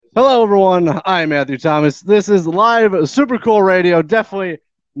Hello, everyone. I'm Matthew Thomas. This is live Super Cool Radio. Definitely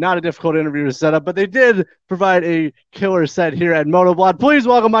not a difficult interview to set up, but they did provide a killer set here at Motoblot. Please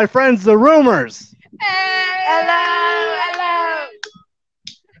welcome my friends, the Rumours. Hey! Hello!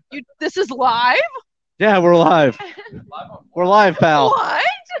 This is live? Yeah, we're live. We're live, pal. What?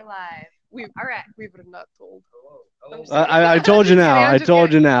 We're live. All right. We would have not told. I told you now. I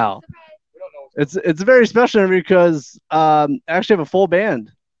told you now. It's a very special interview because I actually have a full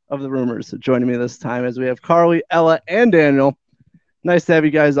band of the Rumours joining me this time, as we have Carly, Ella, and Daniel. Nice to have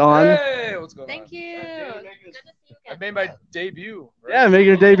you guys on. Hey, what's going on? Thank you. Good to see you I again. made my debut. Right? Yeah, making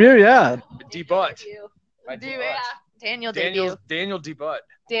your debut. Yeah. Debut. My Do debut. it. Daniel debut. Daniel debut.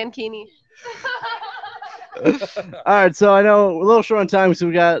 Dan Keeney. All right, so I know we're a little short on time, so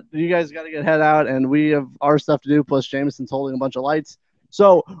you guys got to get head out, and we have our stuff to do. Plus, Jameson's holding a bunch of lights,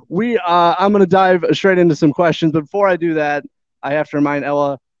 so I'm gonna dive straight into some questions. But before I do that, I have to remind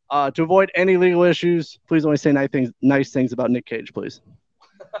Ella to avoid any legal issues. Please only say nice things about Nick Cage, please.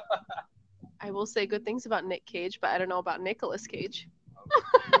 I will say good things about Nick Cage, but I don't know about Nicolas Cage.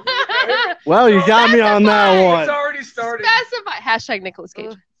 Well, you got me on that one. It's already started. Specify. Hashtag Nicolas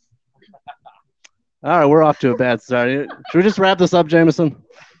Cage. All right, we're off to a bad start. Should we just wrap this up, Jameson?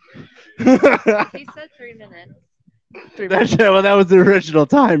 He said 3 minutes. That was the original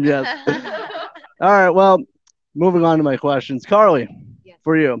time, yes. All right, well, moving on to my questions. Carly, Yes.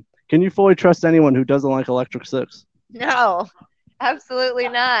 for you, can you fully trust anyone who doesn't like Electric Six? No, absolutely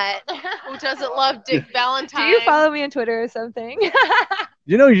not. Who doesn't love Dick Valentine? Do you follow me on Twitter or something?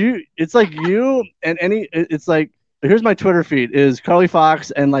 It's like you and it's like, here's my Twitter feed is Carly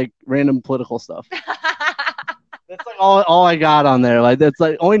Fox and like random political stuff. That's like all I got on there. Like, that's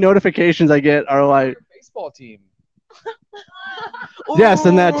like only notifications I get are like, Baseball team. yes,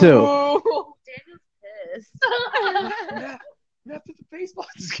 and that too. Ooh. Daniel's pissed. Not that the baseball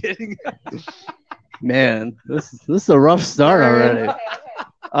is getting. Man, this is a rough start already.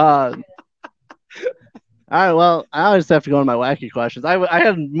 All right, well, I just have to go on my wacky questions. I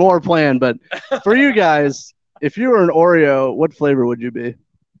had more planned, but for you guys, if you were an Oreo, what flavor would you be?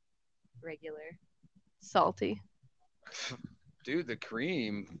 Regular. Salty. Dude, the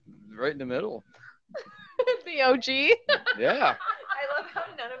cream right in the middle. The OG. Yeah. I love how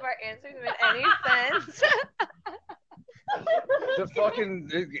none of our answers made any sense. The fucking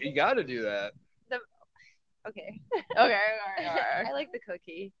you got to do that. Okay. Okay. All right. I like the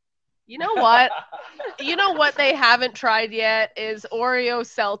cookie. You know what? You know what they haven't tried yet is Oreo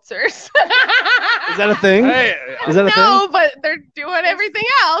seltzers. Is that a thing? Hey, Is that a thing? No, but they're doing everything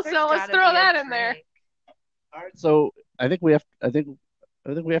else, There's so let's gotta throw be a that in there. drink. All right, so I think we have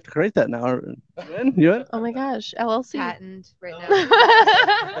to create that now. You in? You in? Oh my gosh, LLC. Patent right now.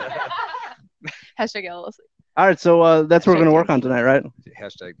 Hashtag LLC. All right, so that's what we're gonna work on tonight, right?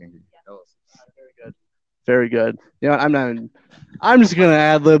 hashtag thank you. Very good. Very good. You know, I'm just gonna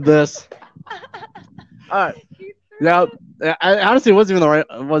ad lib this. All right. Now, I honestly wasn't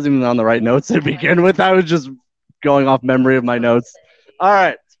even on the right notes to begin with. I was just going off memory of my notes. All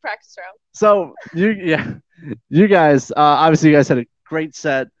right. It's practice round. So you guys, obviously you guys had a great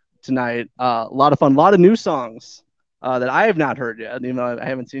set tonight. A lot of fun, a lot of new songs that I have not heard yet. Even though I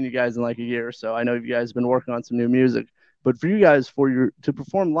haven't seen you guys in like a year, so I know you guys have been working on some new music. But for you guys, to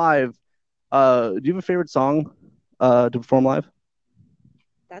perform live, do you have a favorite song to perform live?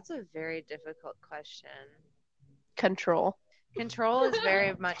 That's a very difficult question. Control. Control is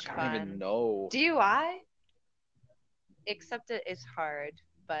very much I don't even fun. know. Do you I? Except it is hard,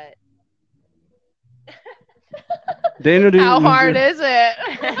 but Daniel, How hard is it?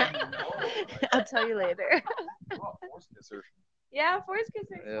 I'll tell you later. Force kisser. Yeah, Force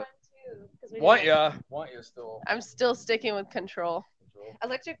Kisser is Yeah. fun too. 'cause we do Want it. ya still. I'm still sticking with Control.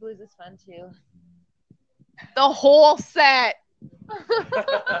 Electric Blues is fun too. The whole set.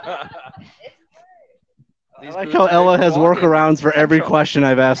 I like how Ella has workarounds for every question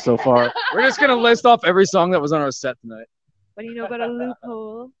I've asked so far. We're just gonna list off every song that was on our set tonight. What do you know about a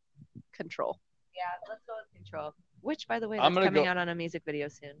loophole? Control. Yeah, let's go with Control. Which, by the way, I'm that's gonna coming go- out on a music video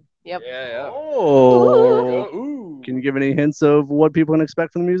soon. Yep. Yeah. Oh. Ooh. Can you give any hints of what people can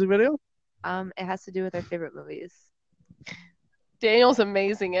expect from the music video? It has to do with our favorite movies. Daniel's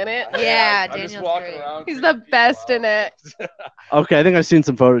amazing in it. Yeah, I'm just Daniel's walking great. around He's creeping the people best in out. Okay, I think I've seen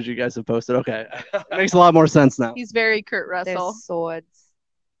some photos you guys have posted. Okay, it makes a lot more sense now. He's very Kurt There's Russell. swords.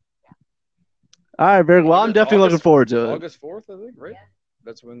 All right, very well. I'm August- definitely looking August- forward to it. August 4th, I think, right? Yeah.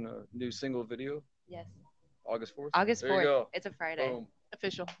 That's when the new single video. Yes. August 4th. August There you 4th. go. It's a Friday. Boom.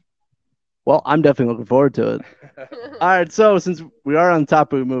 Official. Well, I'm definitely looking forward to it. All right, so since we are on the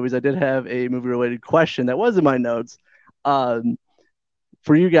topic of movies, I did have a movie-related question that was in my notes.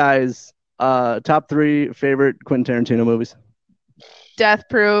 for you guys, top 3 favorite Quentin Tarantino movies. Death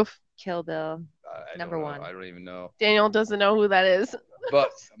Proof. Kill Bill. I Number don't know. 1. I don't even know. Daniel doesn't know who that is.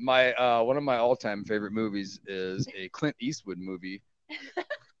 But my one of my all-time favorite movies is a Clint Eastwood movie.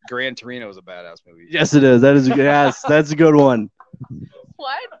 Gran Torino is a badass movie. Yes, it is. That is yes, that's a good one.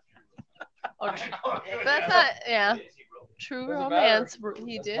 What? Oh, that's not. Yeah. True Doesn't Romance. matter.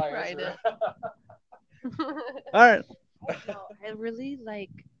 He That's did my write answer. it. All right. I really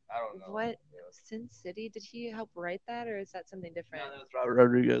like I don't know. what Sin City. Did he help write that, or is that something different? That's Robert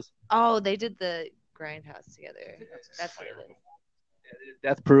Rodriguez. Oh, they did the Grindhouse together. That's what it is.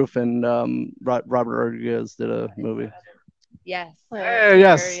 Death Proof and Robert Rodriguez did a movie. Yes. Hey,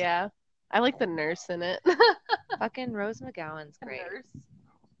 yes. Yeah. I like the nurse in it. Fucking Rose McGowan's great. Nurse.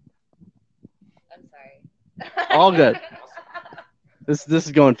 I'm sorry. All good. This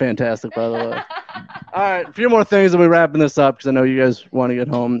is going fantastic, by the way. All right, a few more things, and we're wrapping this up because I know you guys want to get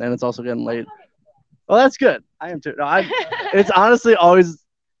home, and it's also getting late. Well, that's good. I am too. No, it's honestly always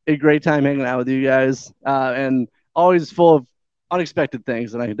a great time hanging out with you guys, and always full of unexpected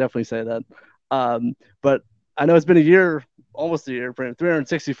things, and I can definitely say that. But I know it's been a year, almost a year,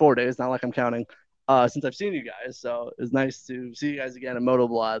 364 days, not like I'm counting, since I've seen you guys. So it's nice to see you guys again at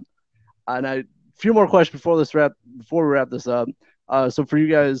Motoblot. And a few more questions before we wrap this up. So for you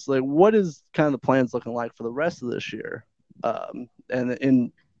guys, like, what is kind of the plans looking like for the rest of this year,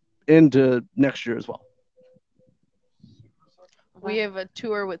 and into next year as well? We have a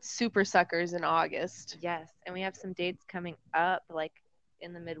tour with Super Suckers in August. Yes, and we have some dates coming up, like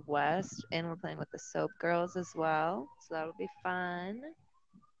in the Midwest, and we're playing with the Soap Girls as well, so that'll be fun.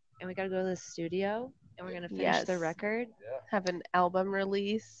 And we got to go to the studio, and we're gonna finish the Yes. record. Have an album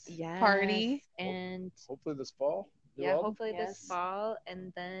release party. and Hopefully this fall. New yeah, album? hopefully Yes. this fall,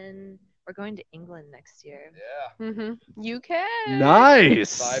 and then we're going to England next year. Yeah. UK.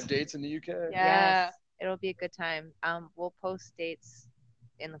 Nice. 5 dates in the UK. Yeah. Yes, it'll be a good time. We'll post dates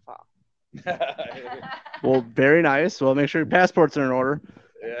in the fall. Well, very nice. Well, make sure your passports are in order.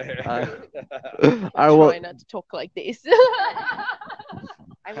 Yeah. I will. Try not to talk like this.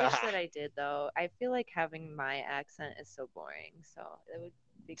 I wish that I did though. I feel like having my accent is so boring. So it would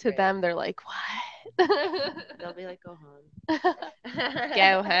be To great. them, they're like, what? They'll be like, go home.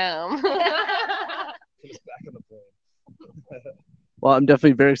 Go home. Put us back on the plane. Well, I'm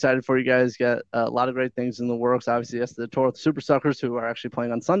definitely very excited for you guys. Got a lot of great things in the works. Obviously, yes, the tour with the Super Suckers, who are actually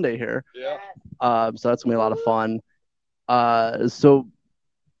playing on Sunday here. Yeah. So that's gonna be a lot of fun. So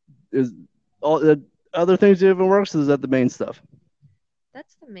is all the other things you have in works? Is that the main stuff?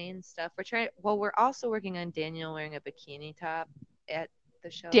 That's the main stuff. We're also working on Daniel wearing a bikini top at the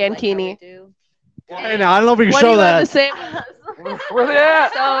show. Dan like how we Keeney. do. Hey, now I don't know if we can What do show you have that. to say? Where they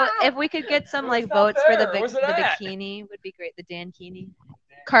at? So if we could get some like It's not votes for the, there. Where's it the at? bikini would be great. The Dan Keeney.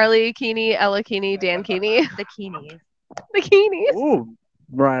 Carly Keeney, Ella Keeney, Dan Keeney. The Keenies. The Keenies. Ooh,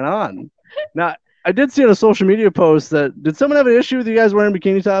 right on. Now, I did see on a social media post that did someone have an issue with you guys wearing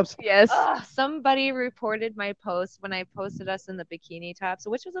bikini tops? Yes. Somebody reported my post when I posted us in the bikini tops,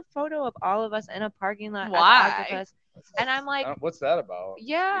 which was a photo of all of us in a parking lot. at the Why? Octopus. And I'm like, What's that about?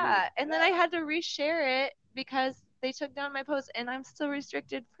 yeah. And then I had to reshare it because they took down my post, and I'm still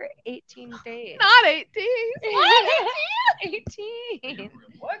restricted for 18 days. Not 18. What? 18.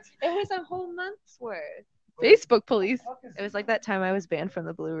 What? It was a whole month's worth. Facebook police. It was like that time I was banned from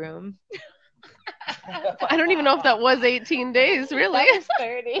the Blue Room. I don't even know if that was 18 days, really. That was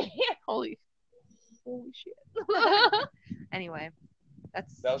 30. Holy shit. Anyway,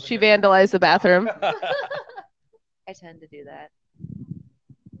 that's That was a She good- vandalized the bathroom. I tend to do that.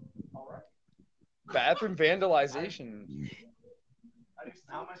 Bathroom vandalization.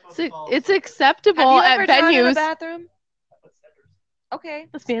 It's acceptable Have you at ever gone to the venues. bathroom? Okay.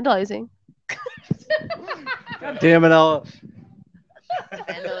 It's vandalizing. Damn it, Ella.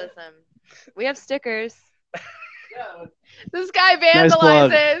 Vandalism. We have stickers. This guy Nice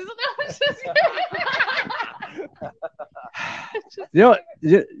plug. vandalizes. No, it's just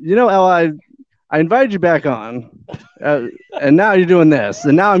You know, Ella, I invited you back on, and now you're doing this,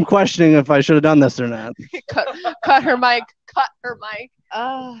 and now I'm questioning if I should have done this or not. cut her mic. Cut her mic.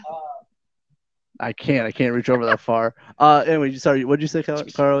 I can't reach over that far. Anyway, sorry, what did you say,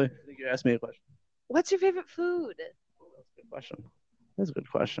 Carly? I think you asked me a question. What's your favorite food? Good question. That's a good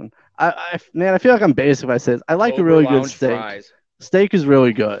question. Man, I feel like I'm basic if I say this. I like a really good Lounge steak. fries. Steak is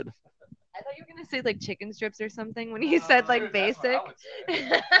really good. I thought you were gonna say like chicken strips or something when you said like basic.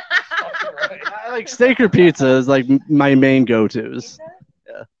 I like steak or pizza is like my main go-tos.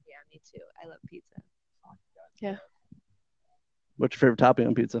 Yeah, me too. I love pizza. What's your favorite topping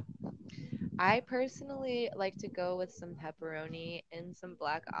on pizza? I personally like to go with some pepperoni and some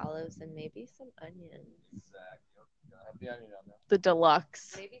black olives and maybe some onions. The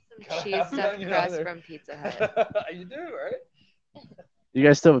deluxe. Maybe some Gotta cheese have the stuffed onion on crust there. from Pizza Hut. You do, right? You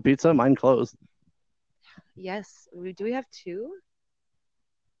guys still have a pizza? Mine closed. Yes. Do we have two?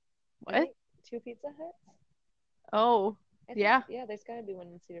 I What? think 2 Pizza Huts? Oh, I think- Yeah. Yeah, there's got to be one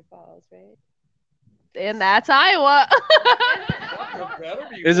in Cedar Falls, right? and that's Iowa.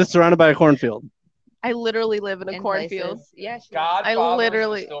 Is it surrounded by a cornfield? I literally live in a In cornfield. places. Yeah, she Godfather's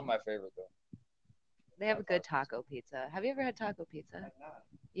literally- is still my favorite though. They have a good taco pizza. Have you ever had taco pizza?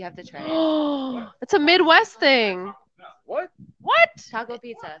 You have to try it. It's a Midwest thing. What? What? Taco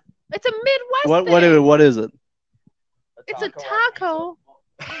pizza. It's a Midwest What thing. what is it? It's a taco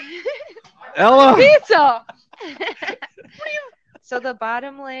Ella. pizza. So the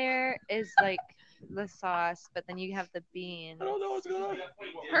bottom layer is like the sauce, but then you have the beans. I don't know what's going on.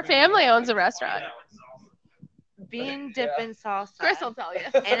 Her family owns a restaurant. Bean dip in salsa. Chris will tell you.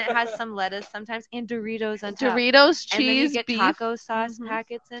 And it has some lettuce sometimes and Doritos on top. Doritos, And then you cheese, get beef, taco sauce Mhm.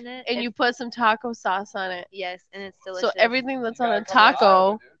 packets in it. and you put some taco sauce on it. Yes, and it's delicious. So everything that's on a Gotta come to Iowa,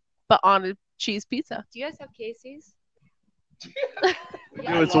 taco, dude. but on a cheese pizza. Do you guys have Casey's? Dude,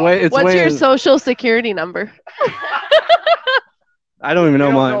 it's way. It's What's way. your social security number? I don't even know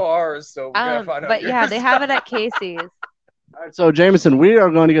We don't mine. know ours, so we gotta find out. But yeah, yours. they have it at Casey's. All right, so Jameson, we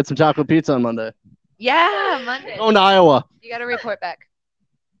are going to get some taco pizza on Monday. Yeah, Monday. Going to Iowa. You got to report back.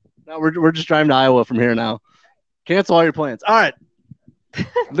 No, we're just driving to Iowa from here now. Cancel all your plans. All right.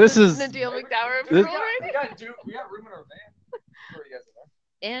 This is Nadeal McDowell. This- We got room in our van. Where you guys are.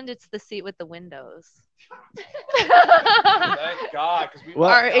 And it's the seat with the windows. Thank God, because we Well-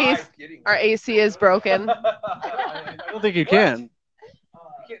 Our Our AC is broken. I don't think you can. You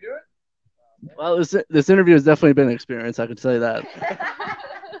can't do it. Well, this interview has definitely been an experience. I could say that.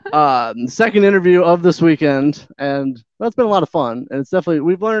 Second interview of this weekend, and that's been a lot of fun. And it's definitely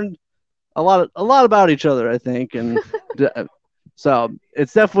we've learned a lot about each other, I think, and so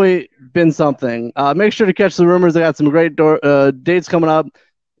it's definitely been something. Make sure to catch the rumors. They got some great dates coming up.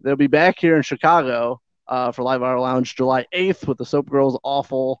 They'll be back here in Chicago for Live Hour Lounge July 8th with the Soap Girls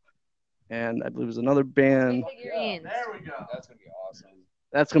Awful, and I believe there's another band. Figurines. There we go. That's gonna be awesome.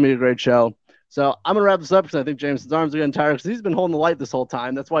 That's gonna be a great show. So I'm gonna wrap this up because I think Jameson's arms are getting tired because he's been holding the light this whole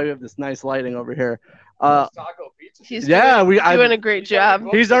time. That's why we have this nice lighting over here. Taco pizza. He's Yeah, doing a great job.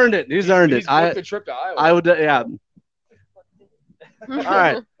 He's earned it. He's earned it. booked the trip to Iowa. I would, yeah. All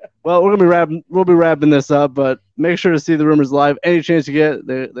right. Well, we'll be wrapping this up, but make sure to see the Rumors live. Any chance you get,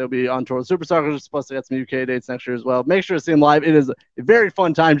 they'll be on tour with Superstars. Plus, they got some UK dates next year as well. Make sure to see them live. It is a very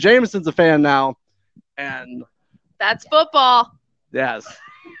fun time. Jameson's a fan now, and That's football. yes.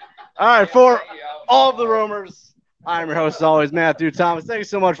 All right, for all of the Rumors, I'm your host as always, Matthew Thomas. Thank you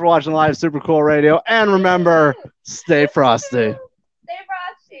so much for watching live Super Cool Radio, and remember, stay frosty. Stay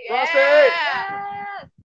frosty. Frosty!